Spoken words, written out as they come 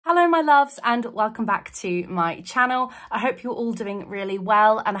my loves, and welcome back to my channel. I hope you're all doing really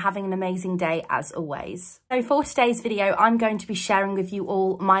well and having an amazing day as always. So for today's video, I'm going to be sharing with you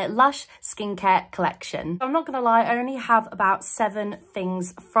all my Lush skincare collection. I'm not gonna lie, I only have about 7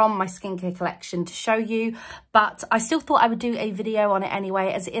 things from my skincare collection to show you, but I still thought I would do a video on it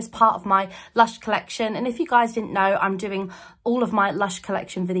anyway, as it is part of my Lush collection. And if you guys didn't know, I'm doing all of my Lush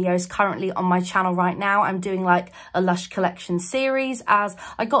collection videos currently on my channel right now. I'm doing like a Lush collection series, as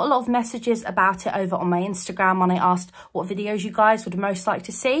I got a lot of messages about it over on my Instagram when I asked what videos you guys would most like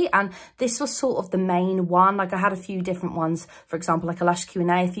to see, and this was sort of the main one. Like I had a few different ones, for example like a Lush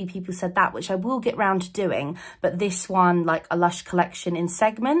Q&A, a few people said that, which I will get round to doing, but this one, like a Lush collection in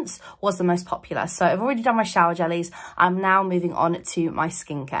segments, was the most popular. So I've already done my shower jellies. I'm now moving on to my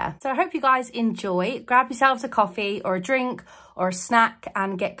skincare. So I hope you guys enjoy. Grab yourselves a coffee or a drink or a snack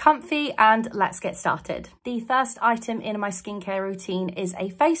and get comfy, and let's get started. The first item in my skincare routine is a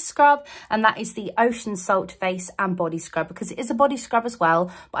face scrub, and that is the Ocean Salt face and body scrub, because it is a body scrub as well,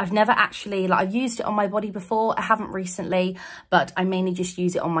 but I've never actually, like, I've used it on my body before. I haven't recently, but I mainly just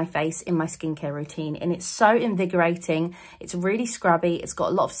use it on my face in my skincare routine, and it's so invigorating. It's really scrubby. It's got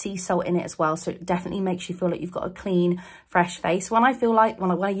a lot of sea salt in it as well, so it definitely makes you feel like you've got a clean, fresh face. When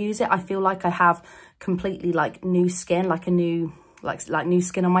I use it, I feel like I have completely like new skin, like a new like new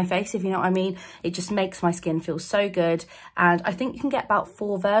skin on my face, if you know what I mean. It just makes my skin feel so good. And I think you can get about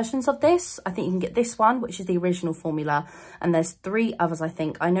 4 versions of this. I think you can get this one, which is the original formula, and there's 3 others. I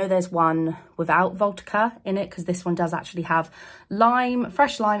think I know there's one without vodka in it, because this one does actually have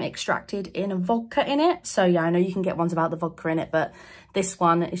fresh lime extracted in a vodka in it. So yeah, I know you can get ones without the vodka in it, but this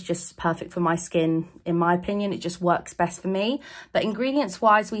one is just perfect for my skin, in my opinion. It just works best for me. But ingredients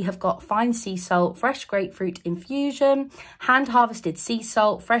wise, we have got fine sea salt, fresh grapefruit infusion, hand harvested sea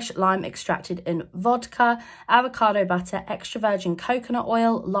salt, fresh lime extracted in vodka, avocado butter, extra virgin coconut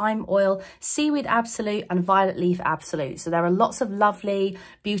oil, lime oil, seaweed absolute, and violet leaf absolute. So there are lots of lovely,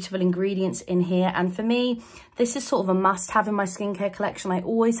 beautiful ingredients in here. And for me, this is sort of a must have in my skincare collection. I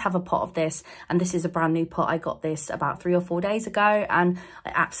always have a pot of this, and this is a brand new pot. I got this about 3 or 4 days ago, and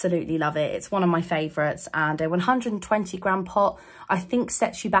I absolutely love it. It's one of my favorites, and a 120 gram pot I think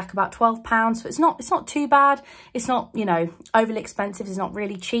sets you back about £12. So it's not too bad. It's not, you know, overly expensive. It's not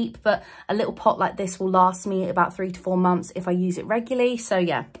really cheap, but a little pot like this will last me about 3 to 4 months if I use it regularly. So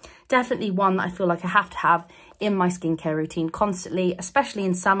yeah, definitely one that I feel like I have to have in my skincare routine constantly, especially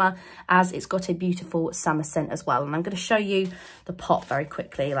in summer, as it's got a beautiful summer scent as well. And I'm going to show you the pot very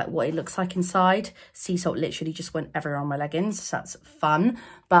quickly, like what it looks like inside. Sea salt literally just went everywhere on my leggings, so that's fun.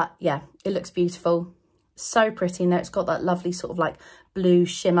 But yeah, it looks beautiful, so pretty. And it's got that lovely sort of like blue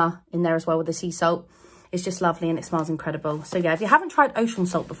shimmer in there as well with the sea salt. It's just lovely, and it smells incredible. So yeah, if you haven't tried Ocean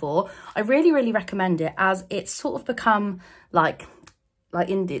Salt before, I really recommend it, as it's sort of become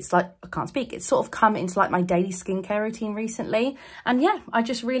it's sort of come into like my daily skincare routine recently. And yeah, I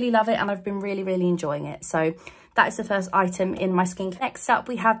just really love it, and I've been really enjoying it. So that is the first item in my skincare. Next up,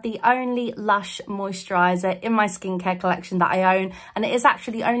 we have the only Lush moisturiser in my skincare collection that I own. And it is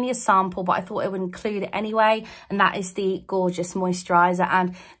actually only a sample, but I thought I would include it anyway. And that is the Gorgeous Moisturiser.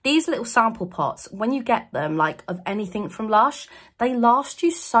 And these little sample pots, when you get them, like of anything from Lush, they last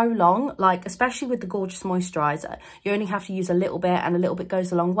you so long. Like, especially with the Gorgeous Moisturiser, you only have to use a little bit, and a little bit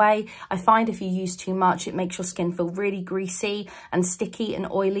goes a long way. I find if you use too much, it makes your skin feel really greasy and sticky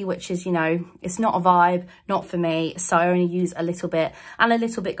and oily, which is, you know, it's not a vibe, not for me. So I only use a little bit, and a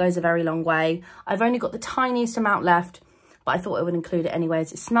little bit goes a very long way. I've only got the tiniest amount left, but I thought I would include it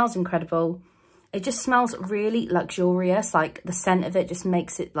anyways. It smells incredible. It just smells really luxurious. Like, the scent of it just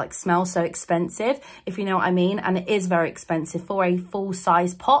makes it like smell so expensive, if you know what I mean. And it is very expensive for a full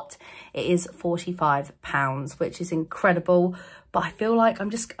size pot. It is £45, which is incredible. But I feel like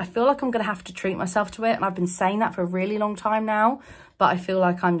I'm gonna have to treat myself to it, and I've been saying that for a really long time now. But I feel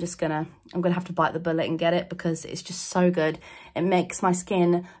like I'm gonna have to bite the bullet and get it, because it's just so good. It makes my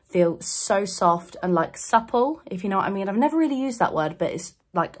skin feel so soft and like supple, if you know what I mean. I've never really used that word, but it's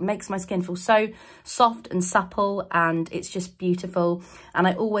like makes my skin feel so soft and supple, and it's just beautiful. And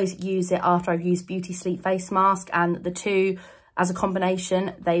I always use it after I've used Beauty Sleep face mask, and the two as a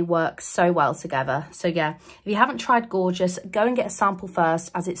combination, they work so well together. So yeah, if you haven't tried Gorgeous, go and get a sample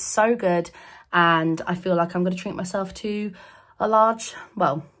first, as it's so good. And I feel like I'm going to treat myself to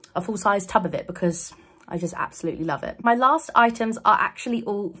a full-size tub of it, because I just absolutely love it. My last items are actually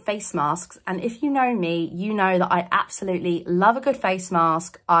all face masks. And if you know me, you know that I absolutely love a good face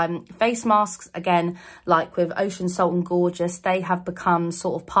mask. Face masks, again, like with Ocean Salt and Gorgeous, they have become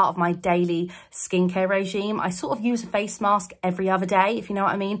sort of part of my daily skincare regime. I sort of use a face mask every other day, if you know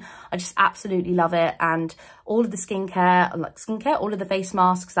what I mean. I just absolutely love it. And all of the skincare, all of the face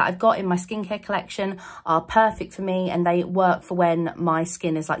masks that I've got in my skincare collection are perfect for me, and they work for when my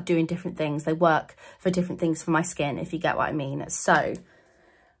skin is like doing different things. They work for different things for my skin, if you get what I mean. So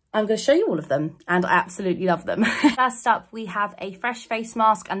I'm going to show you all of them, and I absolutely love them. First up, we have a fresh face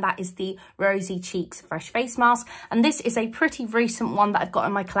mask, and that is the Rosy Cheeks Fresh Face Mask. And this is a pretty recent one that I've got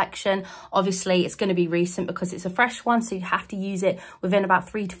in my collection. Obviously, it's going to be recent because it's a fresh one, so you have to use it within about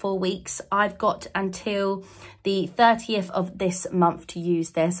 3 to 4 weeks. I've got until the 30th of this month to use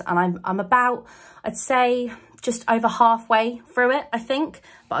this, and I'm about, I'd say, just over halfway through it, I think.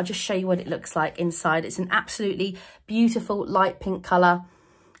 But I'll just show you what it looks like inside. It's an absolutely beautiful light pink colour.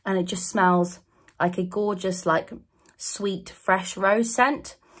 And it just smells like a gorgeous, like sweet, fresh rose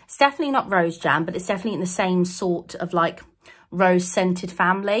scent. It's definitely not rose jam, but it's definitely in the same sort of like rose scented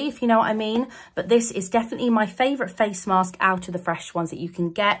family, if you know what I mean. But this is definitely my favourite face mask out of the fresh ones that you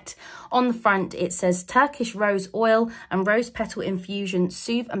can get. On the front, it says Turkish rose oil and rose petal infusion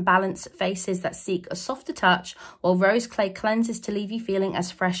soothe and balance faces that seek a softer touch, while rose clay cleanses to leave you feeling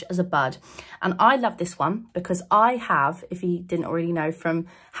as fresh as a bud. And I love this one because I have, if you didn't already know from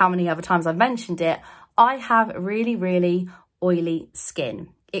how many other times I've mentioned it, I have really, really oily skin.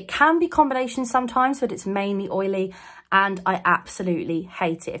 It can be combination sometimes, but it's mainly oily, and I absolutely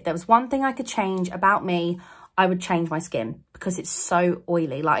hate it. If there was one thing I could change about me, I would change my skin because it's so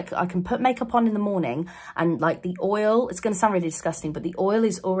oily. Like, I can put makeup on in the morning and like the oil, it's going to sound really disgusting, but the oil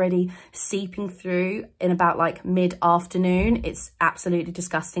is already seeping through in about like mid-afternoon. It's absolutely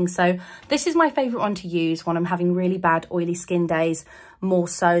disgusting. So this is my favourite one to use when I'm having really bad oily skin days, more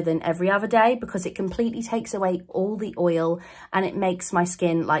so than every other day, because it completely takes away all the oil and it makes my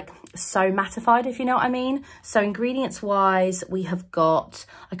skin like so mattified, if you know what I mean. So ingredients wise, we have got,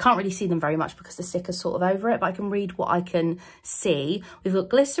 I can't really see them very much because the sticker's sort of over it, but I can read what I can see. We've got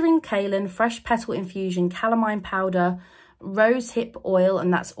glycerin, kaolin, fresh petal infusion, calamine powder, rose hip oil,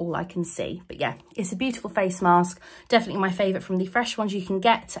 and that's all I can see. But yeah, it's a beautiful face mask, definitely my favourite from the fresh ones you can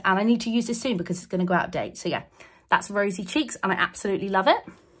get, and I need to use this soon because it's going to go out of date. So yeah, that's Rosy Cheeks, and I absolutely love it.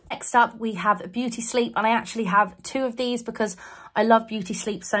 Next up, we have Beauty Sleep, and I actually have 2 of these because I love Beauty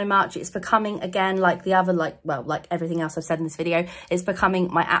Sleep so much. It's becoming, again, like the other, like everything else I've said in this video, it's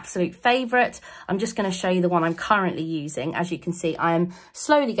becoming my absolute favourite. I'm just going to show you the one I'm currently using. As you can see, I am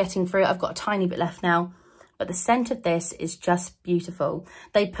slowly getting through it. I've got a tiny bit left now. But the scent of this is just beautiful.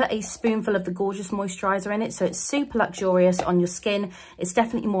 They put a spoonful of the Gorgeous moisturiser in it, so it's super luxurious on your skin. It's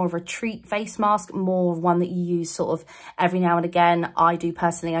definitely more of a treat face mask, more of one that you use sort of every now and again. I do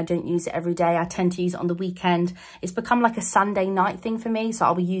personally, I don't use it every day. I tend to use it on the weekend. It's become like a Sunday night thing for me, so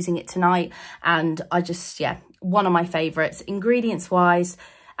I'll be using it tonight. And I just, yeah, one of my favourites. Ingredients wise,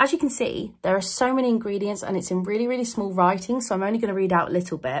 as you can see, there are so many ingredients and it's in really, really small writing, so I'm only going to read out a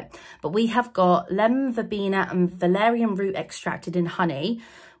little bit. But we have got lemon verbena and valerian root extracted in honey.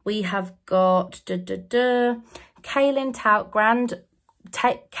 We have got kaolin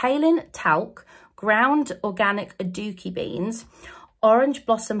talc, ground organic aduki beans, orange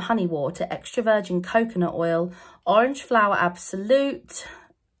blossom honey water, extra virgin coconut oil, orange flower absolute,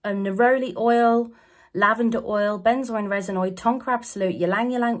 neroli oil, lavender oil, benzoin resinoid, tonka absolute,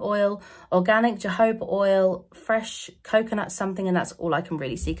 ylang ylang oil, organic jojoba oil, fresh coconut something, and that's all I can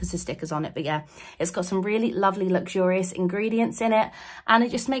really see because the sticker's on it. But yeah, it's got some really lovely luxurious ingredients in it, and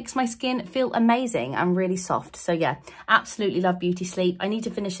it just makes my skin feel amazing and really soft. So yeah, absolutely love Beauty Sleep. I need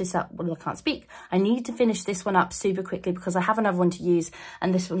to finish this up. Well, I can't speak. I need to finish this one up super quickly because I have another one to use,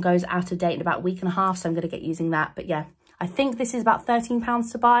 and this one goes out of date in about a week and a half, so I'm going to get using that. But yeah, I think this is about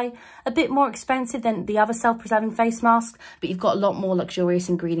 £13 to buy, a bit more expensive than the other self-preserving face masks, but you've got a lot more luxurious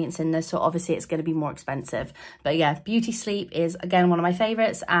ingredients in there, so obviously it's going to be more expensive. But yeah, Beauty Sleep is, again, one of my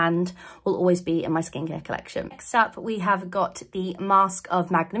favourites and will always be in my skincare collection. Next up, we have got the Mask of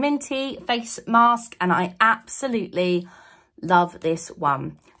Magnanimity face mask, and I absolutely love this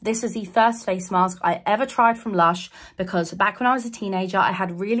one. This is the first face mask I ever tried from Lush because back when I was a teenager, I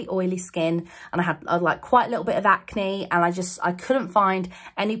had really oily skin and I had like quite a little bit of acne, and I couldn't find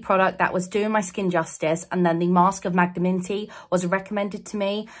any product that was doing my skin justice. And then the Mask of Magnanimity was recommended to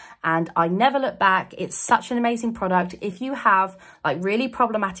me and I never looked back. It's such an amazing product. If you have like really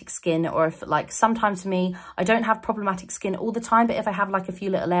problematic skin, or if like sometimes for me, I don't have problematic skin all the time, but if I have like a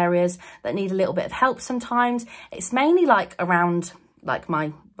few little areas that need a little bit of help sometimes, it's mainly like around like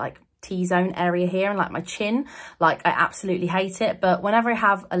my T-zone area here and like my chin. Like, I absolutely hate it, but whenever I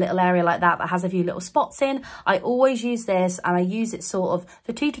have a little area like that has a few little spots in, I always use this, and I use it sort of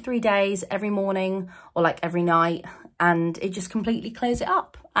for 2 to 3 days every morning or like every night, and it just completely clears it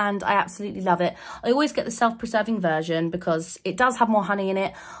up. And I absolutely love it. I always get the self-preserving version because it does have more honey in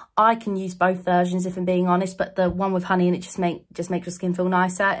it. I can use both versions if I'm being honest, but the one with honey in it just makes your skin feel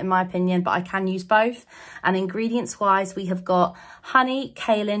nicer in my opinion, but I can use both. And ingredients wise, we have got honey,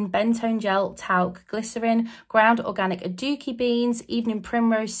 kaolin, bentone gel, talc, glycerin, ground organic aduki beans, evening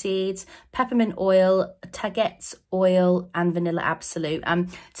primrose seeds, peppermint oil, taget's oil, and vanilla absolute.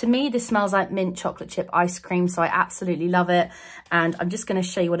 To me, this smells like mint chocolate chip ice cream, so I absolutely love it. And I'm just going to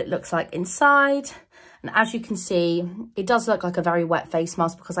show you what it looks like inside. And as you can see, it does look like a very wet face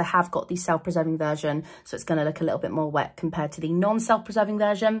mask because I have got the self-preserving version. So it's going to look a little bit more wet compared to the non-self-preserving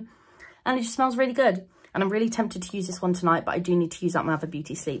version. And it just smells really good. And I'm really tempted to use this one tonight, but I do need to use up my other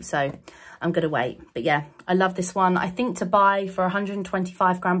beauty sleep. So I'm going to wait. But yeah, I love this one. I think to buy for a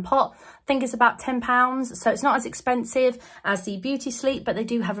 125 gram pot, I think it's about £10. So it's not as expensive as the beauty sleep, but they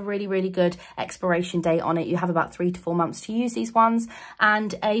do have a really, really good expiration date on it. You have about 3 to 4 months to use these ones.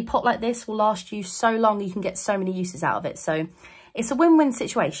 And a pot like this will last you so long. You can get so many uses out of it. So it's a win-win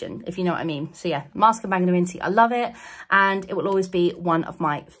situation, if you know what I mean. So yeah, Mask of Magnanimity, I love it. And it will always be one of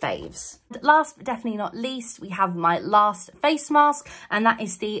my faves. Last but definitely not least, we have my last face mask, and that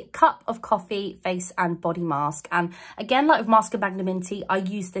is the Cup of Coffee face and body mask. And again, like with Mask of Magnanimity, I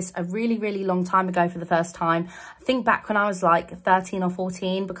used this a really, really long time ago for the first time. I think back when I was like 13 or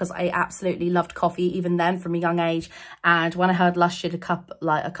 14, because I absolutely loved coffee even then from a young age. And when I heard Lush did a cup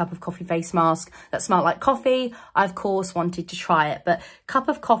of coffee face mask that smelled like coffee, I of course wanted to try it. But Cup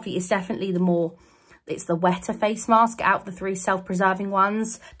of Coffee is definitely it's the wetter face mask out of the 3 self-preserving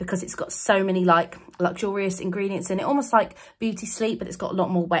ones, because it's got so many like luxurious ingredients in it, almost like beauty sleep, but it's got a lot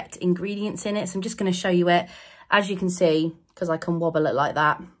more wet ingredients in it. So I'm just going to show you it. As you can see, because I can wobble it like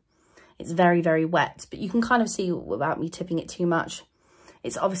that, it's very, very wet, but you can kind of see without me tipping it too much.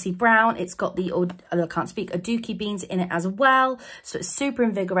 It's obviously brown. It's got the, I can't speak, aduki beans in it as well. So it's super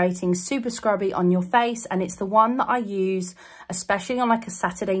invigorating, super scrubby on your face. And it's the one that I use, especially on like a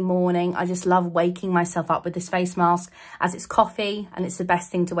Saturday morning. I just love waking myself up with this face mask, as it's coffee and it's the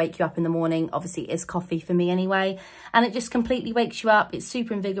best thing to wake you up in the morning. Obviously it is coffee for me anyway. And it just completely wakes you up. It's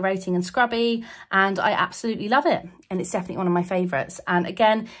super invigorating and scrubby, and I absolutely love it. And it's definitely one of my favourites. And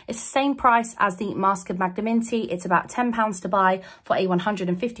again, it's the same price as the Mask of Magnanimity. It's about £10 to buy for a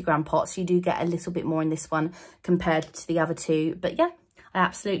 150 gram pot. So you do get a little bit more in this one compared to the other 2. But yeah, I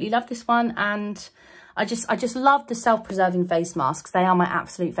absolutely love this one. And I just love the self-preserving face masks. They are my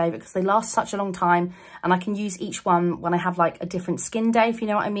absolute favourite because they last such a long time. And I can use each one when I have like a different skin day, if you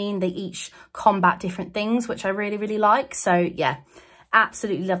know what I mean. They each combat different things, which I really, really like. So yeah,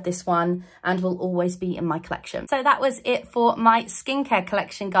 absolutely love this one and will always be in my collection. So that was it for my skincare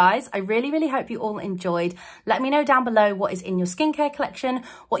collection, guys. I really, really hope you all enjoyed. Let me know down below what is in your skincare collection,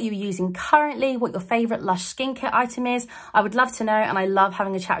 what you're using currently, what your favorite Lush skincare item is. I would love to know, and I love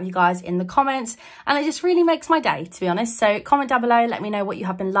having a chat with you guys in the comments, and it just really makes my day, to be honest. So comment down below, let me know what you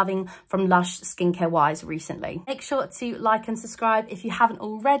have been loving from Lush skincare wise recently. Make sure to like and subscribe if you haven't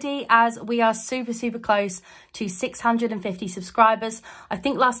already, as we are super, super close to 650 subscribers. I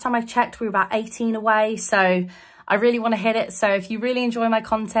think last time I checked, we were about 18 away. So I really want to hit it. So if you really enjoy my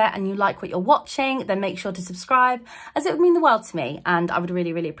content and you like what you're watching, then make sure to subscribe, as it would mean the world to me. And I would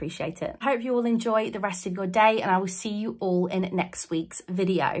really, really appreciate it. I hope you all enjoy the rest of your day, and I will see you all in next week's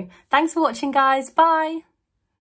video. Thanks for watching, guys. Bye.